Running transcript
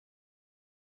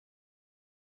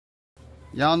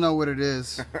Y'all know what it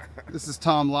is. This is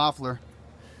Tom Loeffler,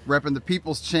 repping the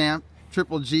People's Champ,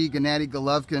 Triple G, Gennady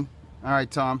Golovkin. All right,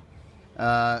 Tom.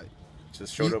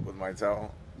 Just showed up with my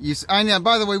towel. I know.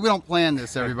 By the way, we don't plan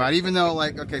this, everybody. Even though,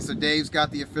 like, okay, so Dave's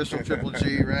got the official Triple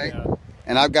G, right? Yeah.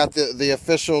 And I've got the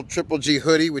official Triple G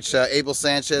hoodie, which Abel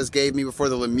Sanchez gave me before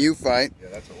the Lemieux fight. Yeah,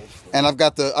 that's old school. And I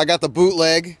got the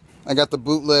bootleg. I got the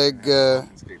bootleg.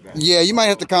 Yeah, you might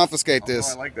have to confiscate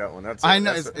this. Oh, I like that one.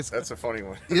 That's a funny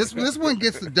one. This one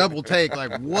gets the double take.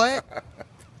 Like, what?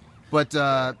 But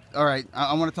all right,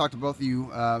 I want to talk to both of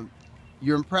you.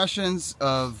 Your impressions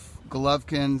of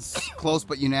Golovkin's close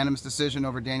but unanimous decision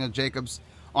over Daniel Jacobs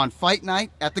on fight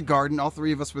night at the Garden. All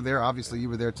three of us were there. Obviously, you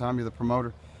were there, Tom. You're the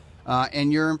promoter.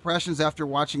 And your impressions after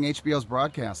watching HBO's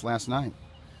broadcast last night.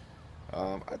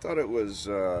 I thought it was.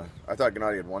 I thought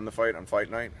Gennady had won the fight on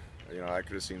fight night. You know, I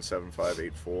could have seen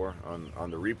 7-5, 8-4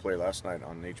 on the replay last night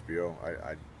on HBO.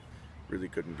 I really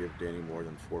couldn't give Danny more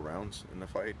than 4 rounds in the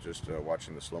fight. Just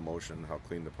watching the slow motion, how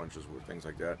clean the punches were, things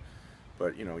like that.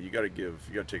 But you know, you got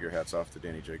to take your hats off to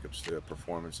Danny Jacobs, the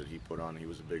performance that he put on. He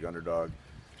was a big underdog,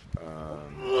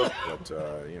 but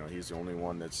you know, he's the only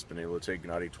one that's been able to take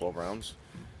Gennady 12 rounds.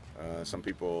 Some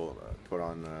people put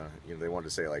on, you know, they wanted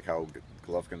to say like how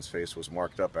Golovkin's face was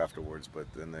marked up afterwards, but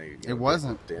then it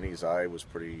wasn't. Danny's eye was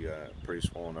pretty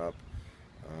swollen up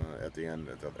at the end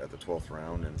at the 12th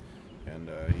round,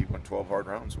 and he went 12 hard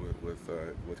rounds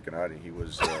with Gennady. He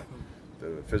was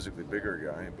the physically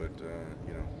bigger guy, but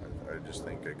you know, I just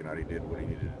think Gennady did what he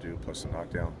needed to do, plus the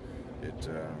knockdown.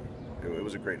 It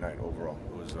was a great night overall.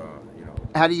 It was, you know.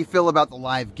 How do you feel about the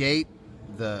live gate?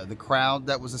 The crowd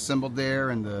that was assembled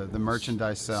there and the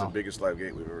merchandise sale. It's the biggest live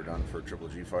gate we've ever done for a Triple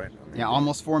G fight. I mean, yeah,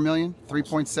 almost 4 million,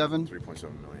 3.7.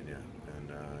 3.7 million, yeah.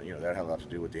 And you know, that had a lot to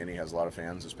do with Danny. Has a lot of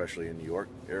fans, especially in New York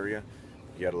area.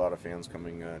 He had a lot of fans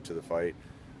coming to the fight.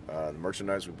 The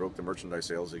merchandise, we broke the merchandise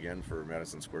sales again for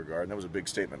Madison Square Garden. That was a big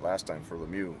statement last time for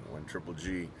Lemieux when Triple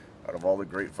G, out of all the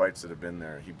great fights that have been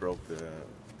there, he broke the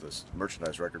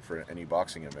merchandise record for any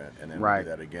boxing event, and then right. do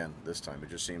that again this time. It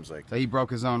just seems like so he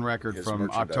broke his own record from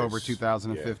October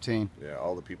 2015. Yeah,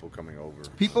 all the people coming over.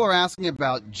 People are asking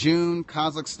about June,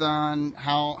 Kazakhstan.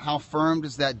 How firm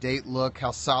does that date look? How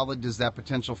solid does that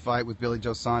potential fight with Billy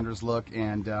Joe Saunders look?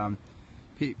 And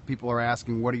people are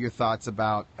asking, what are your thoughts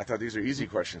about? I thought these are easy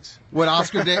questions. What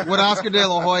Oscar De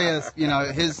La Hoya, you know,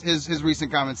 his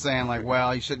recent comments saying like,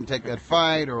 well, he shouldn't take that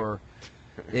fight, or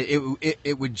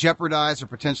it would jeopardize or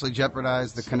potentially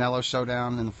jeopardize the Canelo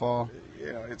showdown in the fall.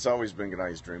 Yeah, it's always been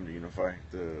Gennady's dream to unify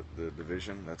the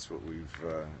division. That's what we've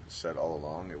said all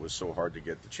along. It was so hard to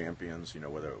get the champions, you know,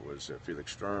 whether it was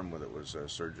Felix Sturm, whether it was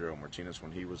Sergio Martinez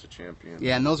when he was a champion.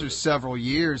 Yeah, and those are several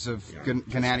years of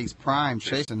Gennady's prime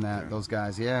chasing those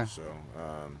guys, yeah. So,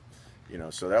 you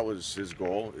know, so that was his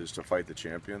goal, is to fight the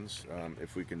champions.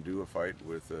 If we can do a fight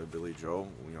with Billy Joe,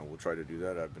 you know, we'll try to do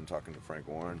that. I've been talking to Frank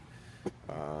Warren.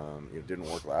 It didn't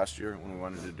work last year when we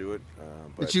wanted to do it.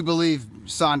 But you believe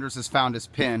Saunders has found his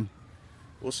pin?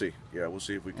 We'll see. Yeah, we'll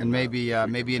see if we can. And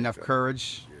maybe enough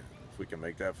courage. Yeah, if we can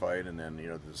make that fight, and then, you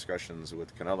know, the discussions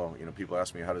with Canelo. You know, people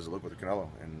ask me, how does it look with Canelo?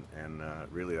 And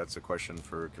really, that's a question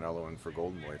for Canelo and for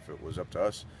Golden Boy. If it was up to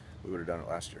us, we would have done it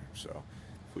last year. So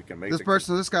if we can make this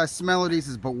guy's Smelodies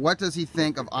says, but what does he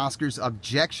think of Oscar's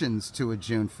objections to a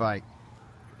June fight?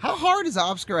 How hard is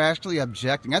Oscar actually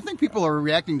objecting? I think people are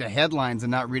reacting to headlines and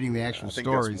not reading the actual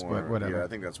stories, but whatever. Yeah, I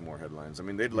think that's more headlines. I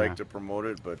mean, they'd like to promote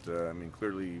it, but I mean,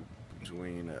 clearly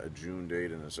between a June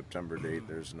date and a September date,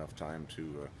 there's enough time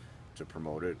to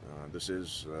promote it. This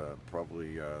is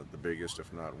probably the biggest,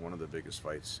 if not one of the biggest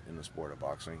fights in the sport of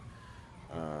boxing.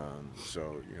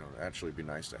 So, you know, actually it'd be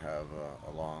nice to have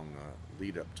a long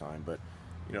lead-up time. But,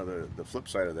 you know, the flip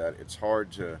side of that, it's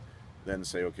hard to then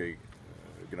say, okay,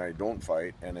 Gennady don't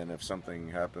fight, and then if something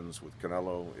happens with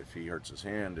Canelo, if he hurts his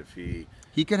hand, if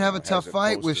he could have a tough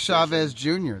fight with Chavez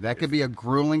Jr. That could be a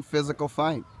grueling physical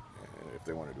fight. If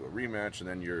they want to do a rematch, and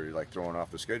then you're like throwing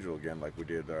off the schedule again, like we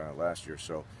did last year.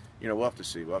 So, you know, we'll have to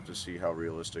see. We'll have to see how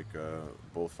realistic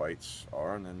both fights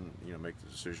are, and then, you know, make the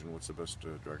decision what's the best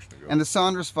direction to go. And the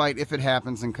Saunders fight, if it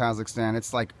happens in Kazakhstan,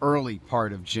 it's like early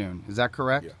part of June. Is that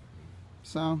correct? Yeah.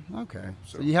 So, okay.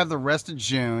 So you have the rest of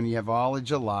June, you have all of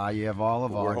July, you have all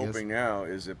of August. What we're hoping now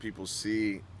is that people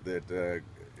see that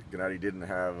Gennady didn't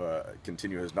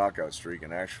continue his knockout streak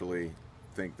and actually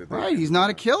think that... Right, he's not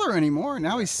a killer anymore.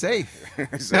 Now he's safe.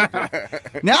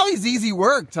 Now he's easy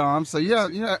work, Tom, so you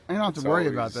don't have to worry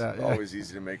about that. It's always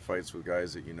easy to make fights with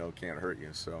guys that you know can't hurt you,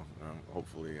 so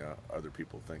hopefully other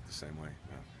people think the same way.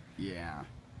 Yeah.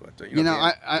 But,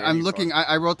 I'm looking.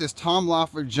 I wrote this. Tom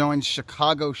Loeffler joins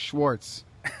Chicago Schwartz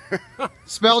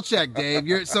Spell check, Dave.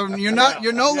 You're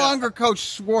no longer Coach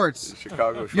Schwartz.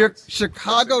 Chicago Schwartz. You're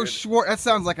Chicago Schwartz. That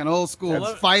sounds like an old school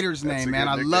fighter's name, man.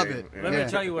 I love it. Yeah. Let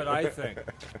me tell you what I think.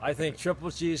 I think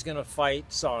Triple G is going to fight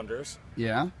Saunders.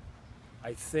 Yeah.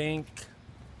 I think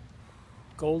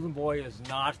Golden Boy is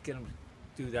not going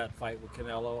to do that fight with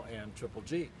Canelo and Triple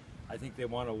G. I think they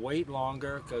want to wait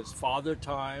longer because father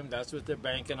time, that's what they're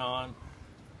banking on.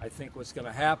 I think what's going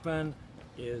to happen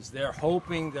is they're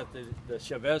hoping that the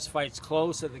Chavez fight's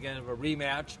close and they're going to have a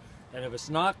rematch. And if it's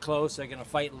not close, they're going to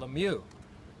fight Lemieux.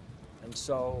 And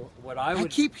so what I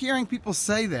keep hearing people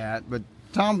say that, but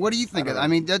Tom, what do you think? I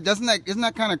mean, isn't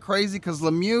that kind of crazy? Because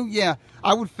Lemieux, yeah,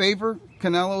 I would favor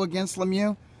Canelo against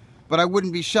Lemieux, but I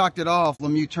wouldn't be shocked at all if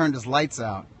Lemieux turned his lights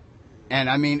out. And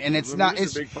I mean, and it's not,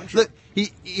 it's, look,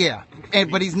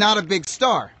 but he's not a big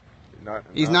star.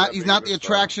 He's not the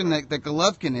attraction that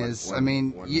Golovkin is.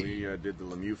 When we did the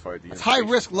Lemieux fight, it's high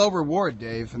risk, low reward,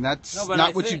 Dave, and that's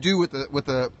not what you do with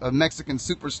a Mexican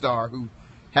superstar who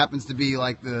happens to be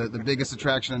like the biggest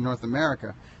attraction in North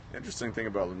America. The interesting thing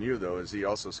about Lemieux, though, is he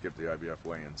also skipped the IBF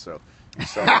weigh-in. So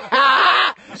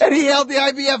and he held the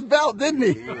IBF belt, didn't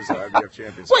he? He was the IBF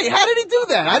champion. Wait, how did he do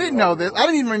that? I didn't know this. I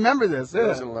didn't even remember this. It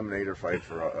was an eliminator fight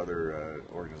for other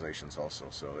organizations also.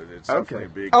 So it's definitely a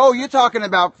big... Oh, you're talking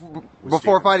about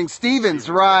before fighting Stevens,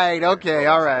 right? Okay,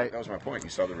 all right. That was my point. You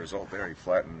saw the result there. He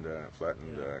flattened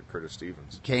Curtis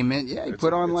Stevens. Came in, yeah. He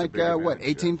put on like,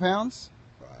 18 pounds?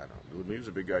 Lemieux's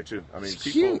a big guy too. I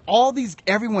mean,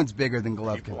 everyone's bigger than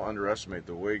Golovkin. People underestimate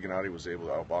the way Gennady was able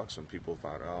to outbox him. People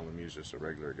thought, oh, Lemieux's just a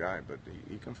regular guy, but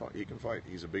he can fight. He can fight.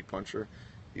 He's a big puncher.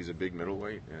 He's a big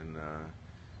middleweight, and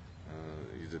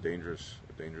he's a dangerous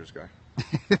guy.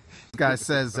 This guy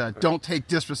says, don't take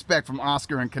disrespect from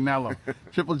Oscar and Canelo.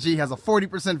 Triple G has a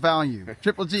 40% value.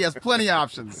 Triple G has plenty of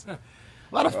options.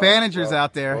 A lot of managers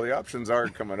out there. Well, the options are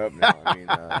coming up now. I mean,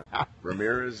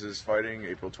 Ramirez is fighting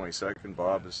April 22nd.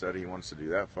 Bob has said he wants to do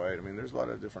that fight. I mean, there's a lot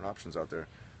of different options out there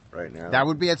right now. That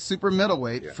would be at super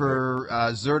middleweight for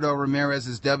Zurdo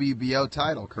Ramirez's WBO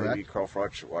title, correct? Maybe Carl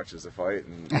Froch watches the fight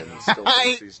and still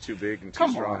thinks he's too big and too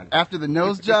strong. Come on. After the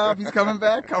nose job, he's coming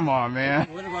back? Come on, man.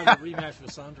 What about the rematch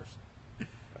with Saunders?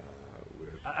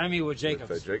 I mean, with Jacobs.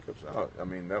 With Jacobs. Oh, I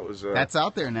mean, that was... that's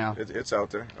out there now. It's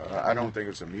out there. I don't think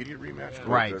it's an immediate rematch. Yeah. But,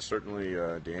 right. Certainly,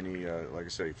 Danny, like I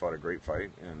said, he fought a great fight.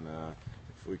 And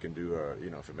if we can do,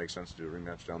 if it makes sense to do a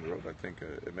rematch down the road, I think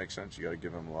it makes sense. You got to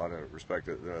give him a lot of respect.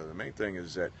 The main thing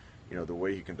is that, the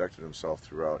way he conducted himself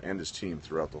throughout, and his team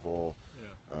throughout the whole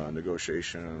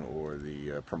negotiation or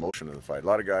the promotion of the fight. A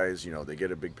lot of guys, they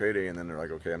get a big payday and then they're like,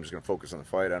 okay, I'm just going to focus on the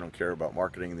fight. I don't care about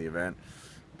marketing the event.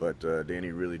 But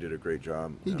Danny really did a great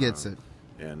job. He gets it.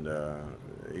 And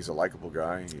he's a likable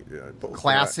guy.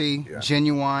 Classy,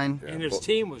 genuine. And his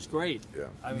team was great. Yeah.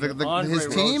 I mean, his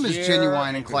team is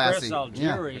genuine and classy. Chris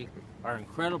Algieri are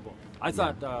incredible. I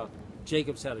thought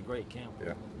Jacobs had a great camp.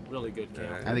 Yeah. Really good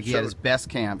camp. I think he had his best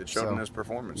camp. It showed in his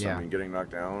performance. Yeah. I mean, getting knocked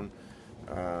down,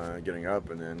 getting up,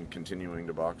 and then continuing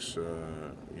to box,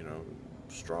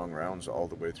 strong rounds all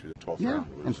the way through the 12th round.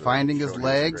 And finding his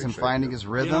legs and finding his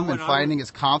rhythm and finding his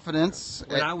confidence.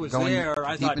 When I was there,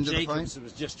 I thought Jacobs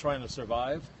was just trying to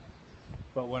survive.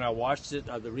 But when I watched it,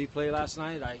 the replay last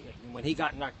night, when he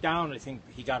got knocked down, I think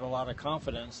he got a lot of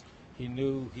confidence. He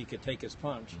knew he could take his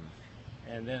punch.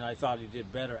 And then I thought he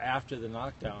did better after the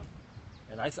knockdown.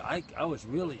 And I was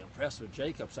really impressed with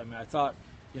Jacobs. I mean, I thought,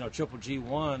 Triple G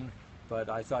won, but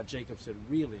I thought Jacobs did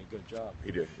really a good job.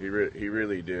 He did. He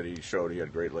really did. He showed he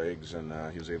had great legs, and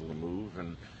he was able to move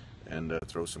and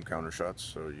throw some counter shots.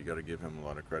 So you got to give him a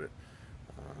lot of credit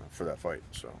for that fight.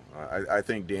 So I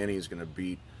think Danny is going to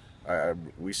beat.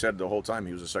 We said the whole time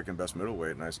he was the second best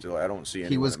middleweight, and I don't see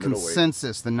anyone. He was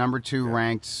consensus the number 2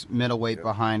 ranked middleweight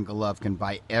behind Golovkin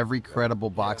by every credible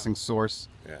boxing source,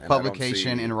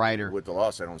 publication, and writer. With the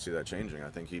loss, I don't see that changing. I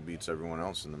think he beats everyone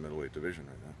else in the middleweight division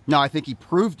right now. No, I think he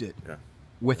proved it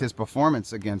with his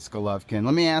performance against Golovkin.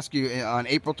 Let me ask you, on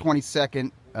April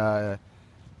 22nd,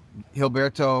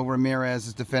 Gilberto Ramirez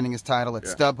is defending his title at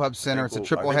StubHub Center. It's a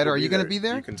triple header. Are you going to be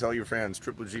there? You can tell your fans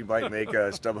Triple G might make a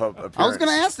StubHub appearance. I was going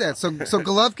to ask that. So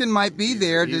Golovkin might be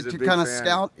there to kind of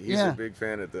scout. He's a big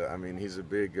fan at the. I mean, he's a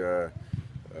big.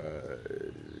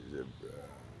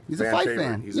 He's a fight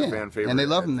fan. He's a fan favorite, and they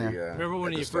love him there. Remember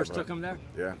when you first took him there?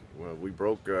 Yeah. Well, we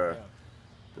broke the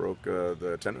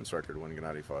attendance record when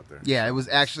Gennady fought there. Yeah, it was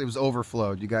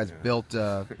overflowed. You guys built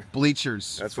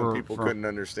bleachers. That's when people couldn't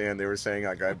understand. They were saying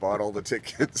like I bought all the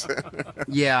tickets.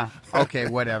 Yeah. Okay.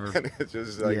 Whatever. And it's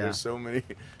just like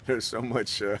there's so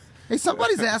much Hey,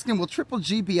 somebody's asking, will Triple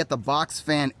G be at the Box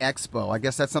Fan Expo? I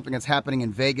guess that's something that's happening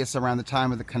in Vegas around the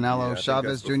time of the Canelo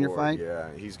Chavez Jr. fight. Yeah,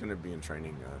 he's going to be in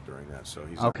training during that, so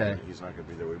he's okay. He's not going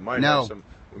to be there. We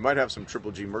might have some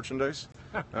Triple G merchandise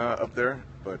up there,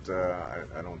 but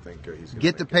I don't think he's going to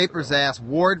get the papers. Asked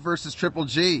Ward versus Triple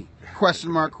G? Question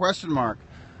mark? Question mark?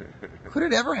 Could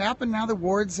it ever happen now that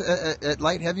Ward's at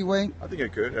light heavyweight? I think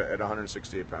it could at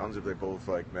 168 pounds if they both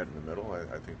like met in the middle.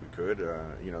 I think we could.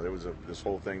 You know, there was this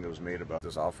whole thing that was made about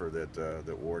this offer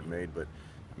that Ward made, but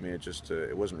I mean,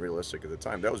 it wasn't realistic at the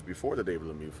time. That was before the David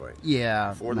Lemieux fight. Yeah.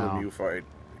 Before the Lemieux fight,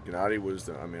 Gennady was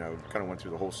I kind of went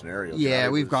through the whole scenario. Yeah,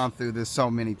 we've gone through this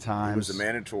so many times. It was a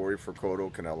mandatory for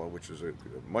Cotto Canelo, which was a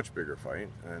much bigger fight,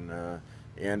 and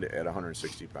at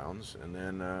 160 pounds. And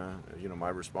then you know, my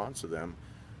response to them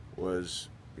was,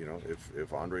 you know,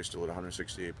 if Andre's still at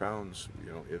 168 pounds,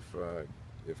 you know,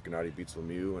 if Gennady beats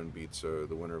Lemieux and beats the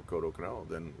winner of Cotto Canelo,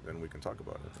 then we can talk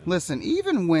about it. Listen,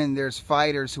 even when there's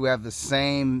fighters who have the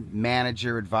same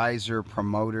manager, advisor,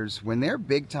 promoters, when they're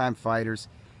big-time fighters,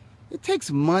 it takes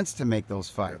months to make those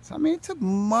fights. Yeah. I mean, it took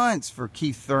months for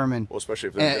Keith Thurman, well,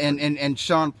 especially if and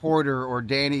Sean Porter or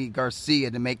Danny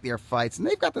Garcia to make their fights, and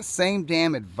they've got the same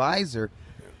damn advisor.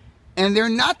 And they're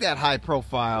not that high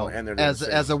profile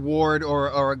as a Ward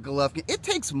or a Golovkin. It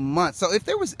takes months. So if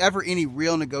there was ever any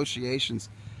real negotiations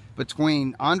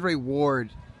between Andre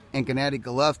Ward and Gennady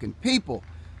Golovkin, people,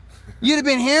 you'd have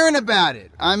been hearing about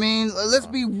it. I mean, let's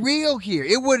be real here.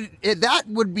 That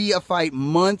would be a fight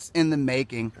months in the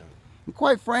making. And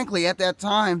quite frankly, at that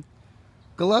time,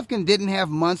 Golovkin didn't have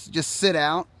months to just sit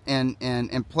out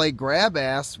and play grab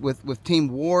ass with Team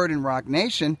Ward and Rock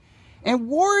Nation. And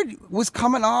Ward was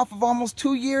coming off of almost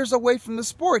 2 years away from the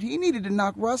sport. He needed to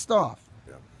knock rust off.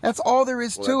 Yeah. That's all there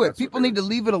is to it. People need to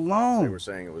leave it alone. They were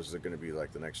saying it was going to be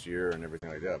like the next year and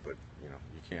everything like that, but you know,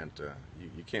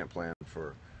 you can't plan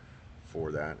for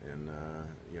that. And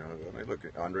you know, I mean, look,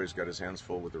 Andre's got his hands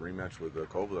full with the rematch with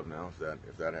Kovalev now.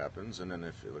 If that happens, and then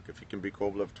if he can beat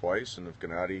Kovalev twice, and if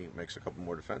Gennady makes a couple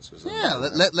more defenses, yeah,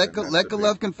 let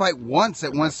Golovkin fight once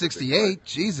at 168.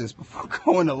 Jesus, before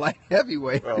going to light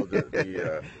heavyweight. Well,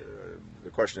 the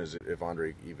question is if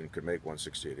Andre even could make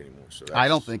 168 anymore. So I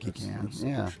don't think he can.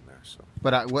 Yeah, there, so.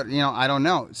 But I don't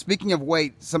know. Speaking of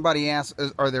weight, somebody asked,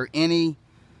 are there any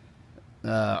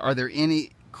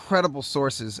credible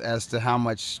sources as to how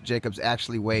much Jacobs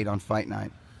actually weighed on fight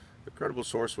night? The credible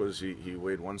source was he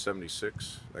weighed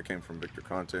 176. That came from Victor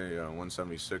Conte,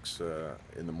 176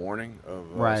 in the morning of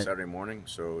Saturday morning.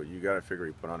 So you got to figure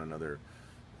he put on another,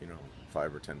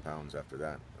 5 or 10 pounds after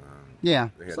that. Yeah,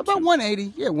 it's about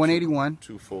 180. Yeah, 181.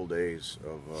 2 full days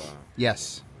of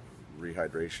yes,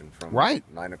 rehydration from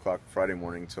 9 o'clock Friday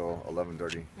morning till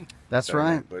 11:30. That's Saturday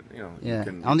right. night. But yeah,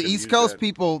 on the East Coast,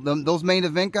 people, those main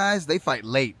event guys, they fight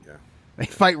late. Yeah. They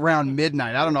fight around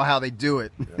midnight. I don't know how they do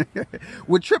it. Yeah.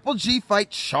 Would Triple G fight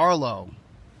Charlo?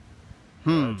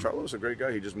 Charlo's a great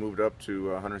guy. He just moved up to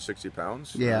 160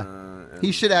 pounds. Yeah,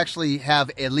 he should actually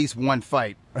have at least one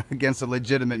fight against a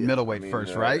legitimate middleweight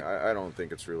first, right? I don't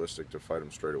think it's realistic to fight him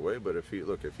straight away. But if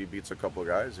he beats a couple of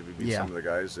guys, if he beats some of the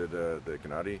guys that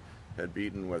Gennady had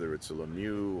beaten, whether it's a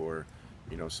Lemieux or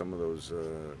some of those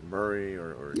Murray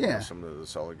or some of the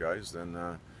solid guys, then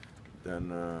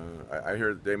I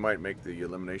hear they might make the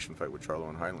elimination fight with Charlo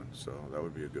and Highland, so that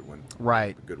would be a good win.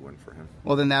 Right. A good win for him.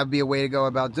 Well, then that would be a way to go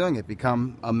about doing it.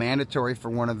 Become a mandatory for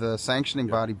one of the sanctioning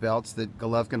body belts that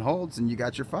Golovkin holds, and you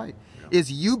got your fight. Yeah.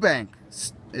 Is Eubank,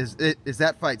 is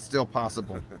that fight still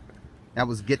possible? That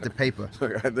was get to paper.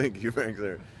 Look, I think Eubank's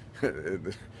there.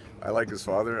 I like his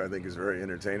father. I think he's very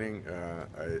entertaining.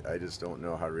 I just don't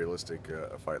know how realistic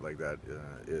a fight like that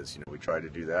is. We tried to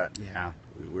do that. Yeah.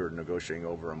 We were negotiating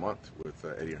over a month with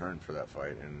Eddie Hearn for that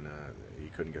fight, and he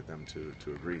couldn't get them to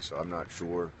agree. So I'm not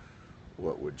sure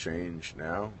what would change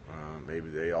now. Maybe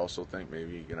they also think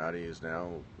maybe Gennady is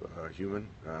now human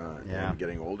and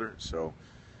getting older. So,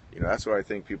 that's why I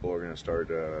think people are going to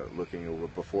start looking over.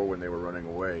 Before, when they were running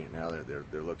away, now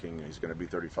they're looking. He's going to be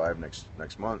 35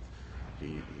 next month.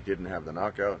 He didn't have the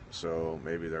knockout, so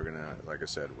maybe they're going to, like I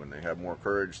said, when they have more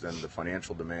courage, then the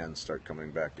financial demands start coming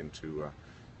back into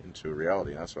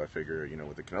reality. And that's why I figure,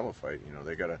 with the Canelo fight,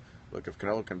 they got to look. If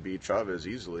Canelo can beat Chavez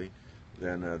easily,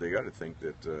 then they got to think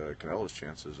that Canelo's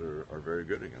chances are very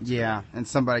good against him. Yeah, and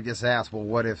somebody just asked, well,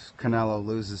 what if Canelo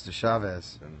loses to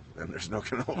Chavez? Then there's no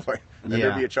Canelo fight. Then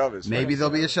there'll be a Chavez fight. Maybe there'll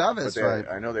be a Chavez fight.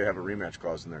 I know they have a rematch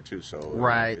clause in there too, so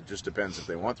it just depends if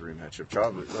they want the rematch. If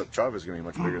Chavez is going to be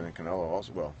much bigger than Canelo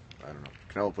also. Well, I don't know.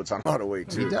 Canelo puts on a lot of weight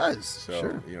too. He does. So,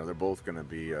 sure. They're both going to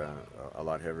be a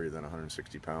lot heavier than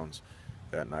 160 pounds.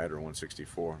 that night, or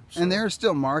 164. So. And there are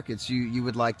still markets you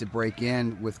would like to break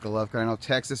in with Golovkin. I know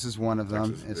Texas is one of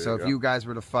them. Texas, And so if you guys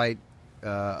were to fight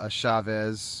a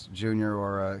Chavez Jr.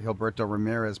 or a Gilberto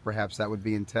Ramirez, perhaps that would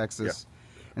be in Texas. Yeah.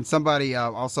 And somebody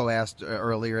also asked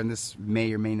earlier, and this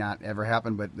may or may not ever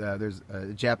happen, but there's a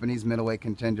Japanese middleweight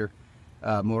contender,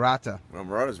 Murata. Well,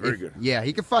 Murata's very good. Yeah,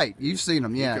 he can fight. You've seen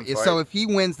him. Yeah. So if he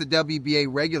wins the WBA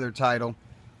regular title,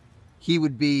 he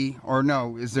would be, or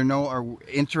no, is there no or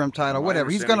interim title, whatever.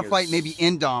 He's going to fight maybe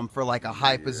Indom for like a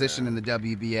high position in the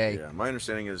WBA. Yeah, my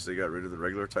understanding is they got rid of the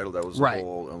regular title. That was the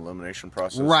whole elimination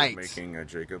process of making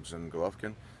Jacobs and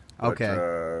Golovkin. But,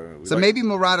 so maybe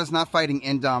Murata's not fighting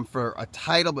Indom for a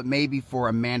title, but maybe for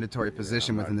a mandatory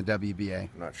position within the WBA.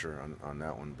 I'm not sure on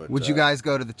that one. But would you guys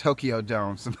go to the Tokyo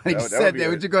Dome? Somebody said that.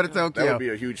 Would you go to Tokyo? That would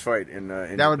be a huge fight in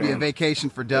that would be a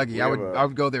vacation for Dougie. I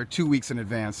would go there 2 weeks in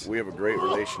advance. We have a great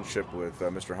relationship with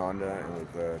Mr. Honda and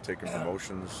with Taken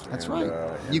Promotions. That's right.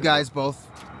 You guys both.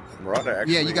 Murata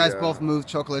actually. Yeah, you guys both moved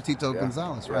Chocolatito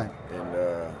Gonzalez, right?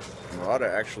 And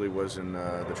Murata actually was in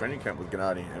the training camp with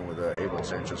Gennady and with Abel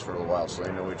Sanchez for a little while, so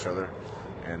they know each other.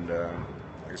 And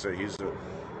like I say, he's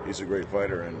a great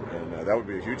fighter, and that would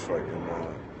be a huge fight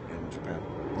in Japan.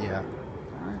 Yeah.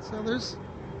 All right. So there's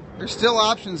still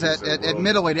options at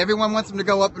middleweight. Everyone wants them to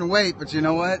go up in weight, but you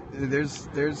know what?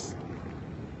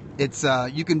 It's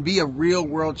you can be a real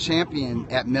world champion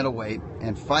at middleweight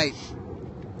and fight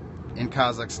in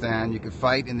Kazakhstan. You could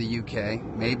fight in the UK.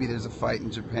 Maybe there's a fight in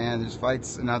Japan. There's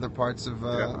fights in other parts of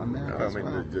America. I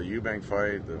mean, the Eubank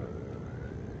fight.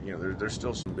 There's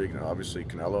still some big. Obviously,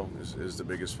 Canelo is the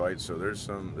biggest fight. So there's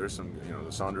some.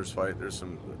 The Saunders fight. There's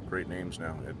some great names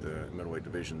now at the middleweight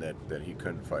division that he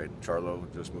couldn't fight.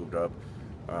 Charlo just moved up.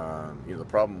 The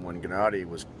problem when Gennady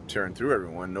was tearing through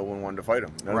everyone, no one wanted to fight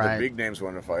him. None of the big names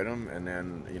wanted to fight him, and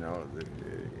then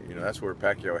that's where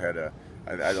Pacquiao had a.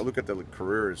 I look at the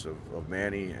careers of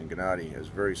Manny and Gennady as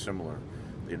very similar.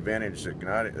 The advantage that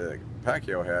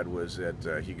Pacquiao had was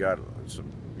that he got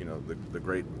some, the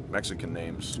great Mexican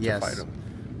names to fight him.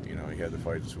 He had the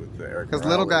fights with Eric Morales. Because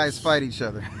little guys fight each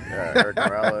other. Yeah, Eric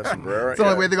Morales and Barrera. It's the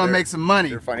only way they're going to make some money.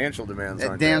 Their financial demands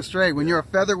aren't damn straight. When you're a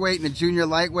featherweight and a junior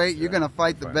lightweight, you're going to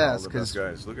fight the best. All the best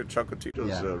guys. Look at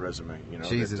Chocolatito's resume.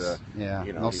 Jesus.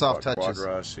 He soft fought touches.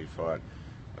 Quadras, he fought.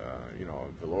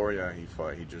 Valoria,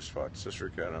 he just fought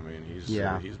Sistercat. I mean,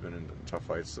 he's been in tough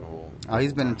fights the whole.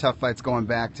 He's been in tough fights going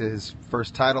back to his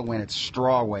first title win at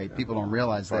strawweight. People don't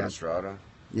realize that. Estrada.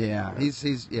 Yeah,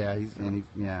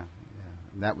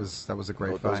 that was a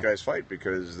great fight. Those guys fight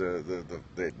because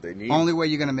they need. Only way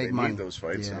you're going to make money. Need those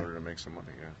fights in order to make some money.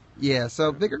 Yeah.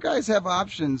 So bigger guys have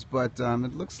options, but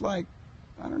it looks like.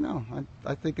 I don't know.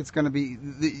 I think it's going to be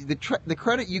the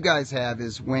credit you guys have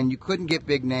is when you couldn't get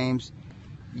big names.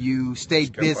 You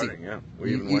stayed busy. Fighting,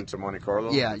 We even went to Monte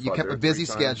Carlo. Yeah, you kept a busy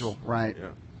schedule, right? Yeah,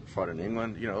 fought in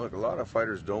England. Look, a lot of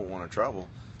fighters don't want to travel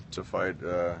to fight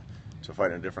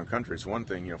in a different country. It's one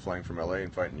thing, flying from LA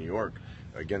and fighting in New York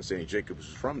against Danny Jacobs,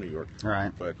 who's from New York.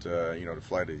 Right. But to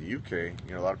fly to the UK,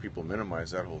 a lot of people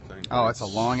minimize that whole thing. Oh, it's a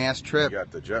long ass trip. You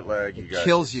got the jet lag. It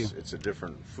kills you. It's a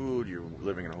different food. You're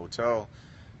living in a hotel.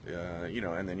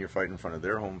 And then you're fighting in front of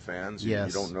their home fans. You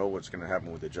don't know what's going to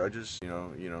happen with the judges.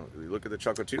 You look at the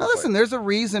Chocolatito fight. Listen, there's a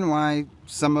reason why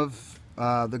some of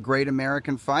the great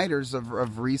American fighters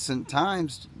of recent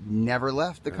times never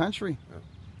left the country. Yeah.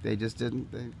 They just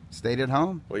didn't. They stayed at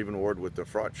home. Well, even Ward with the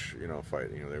Frotch, fight.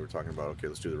 They were talking about, okay,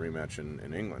 let's do the rematch in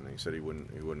England. And he said he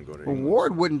wouldn't go to England.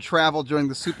 Ward wouldn't travel during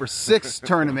the Super 6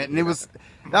 tournament, and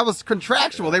that was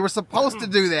contractual. They were supposed to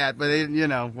do that, but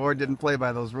Ward didn't play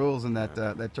by those rules in that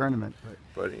tournament.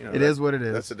 But it is what it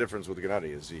is. That's the difference with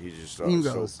Gennady. He's just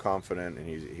so confident, and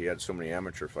he had so many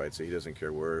amateur fights that he doesn't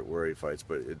care where he fights.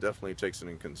 But it definitely takes it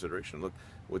in consideration. Look,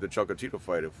 with the Chocolatito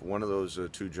fight, if one of those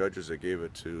two judges that gave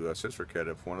it to Sistercat,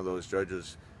 if one of those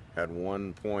judges had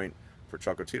 1 point for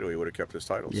Chocolatito, he would have kept his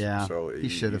titles. Yeah, so he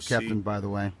should have kept him, by the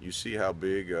way. You see how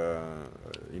big,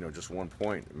 just 1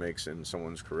 point makes in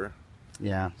someone's career.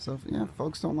 Yeah, so,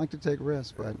 folks don't like to take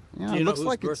risks, but, it looks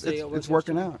like it's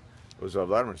working out. It was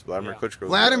Vladimir Klitschko.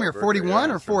 Vladimir,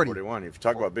 41 or 40? 41. If you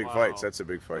talk about big fights, that's a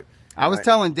big fight. I was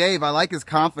telling Dave, I like his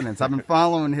confidence. I've been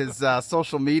following his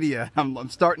social media. I'm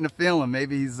starting to feel him.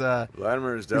 Maybe he's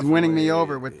winning me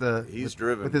over with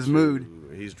his mood.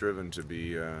 He's driven to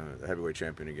be a heavyweight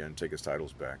champion again, take his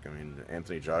titles back. I mean,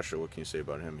 Anthony Joshua, what can you say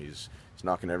about him? He's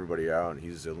knocking everybody out.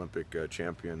 He's the Olympic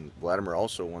champion. Vladimir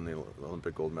also won the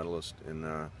Olympic gold medalist in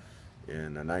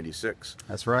 '96.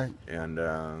 That's right. And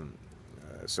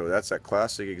so that's that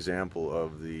classic example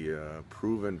of the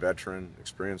proven veteran,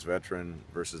 experienced veteran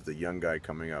versus the young guy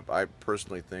coming up. I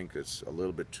personally think it's a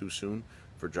little bit too soon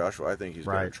for Joshua. I think he's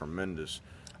got a Right. tremendous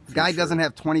The guy future. doesn't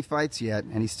have 20 fights yet,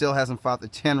 and he still hasn't fought the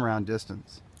 10-round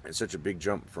distance. It's such a big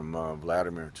jump from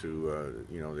Vladimir to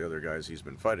the other guys he's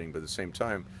been fighting. But at the same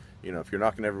time, if you're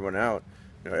knocking everyone out,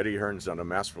 Eddie Hearn's done a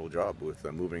masterful job with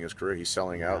moving his career. He's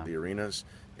selling out the arenas,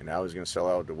 and now he's going to sell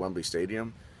out the Wembley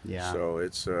Stadium. Yeah. So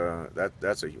it's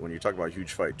that's when you talk about a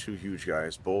huge fight, two huge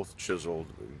guys, both chiseled,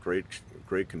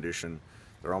 great condition.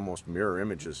 They're almost mirror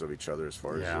images of each other as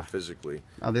far as physically.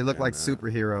 Oh, they look like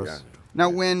superheroes. Yeah. Now,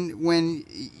 when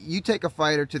you take a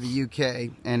fighter to the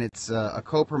UK and it's a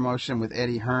co-promotion with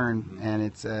Eddie Hearn, and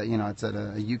it's it's at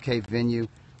a UK venue,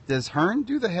 does Hearn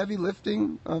do the heavy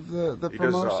lifting of the He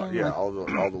promotion? does, all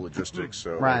the logistics,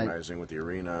 so Right. organizing with the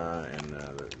arena and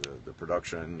the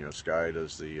production. Sky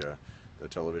does the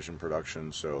television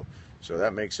production, so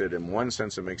that makes it, in one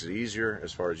sense, it makes it easier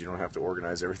as far as you don't have to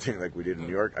organize everything like we did in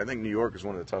New York. I think New York is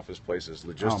one of the toughest places,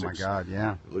 logistics. Oh my God,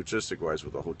 yeah. Logistic-wise,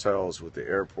 with the hotels, with the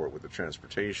airport, with the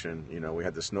transportation. We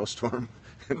had the snowstorm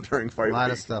during fight week. A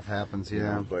lot of stuff happens,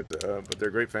 yeah. But they're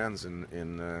great fans in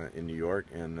New York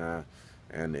and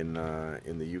in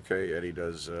the UK. Eddie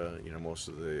does most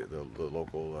of the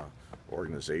local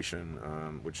organization,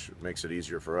 which makes it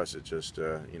easier for us. It's just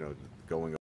going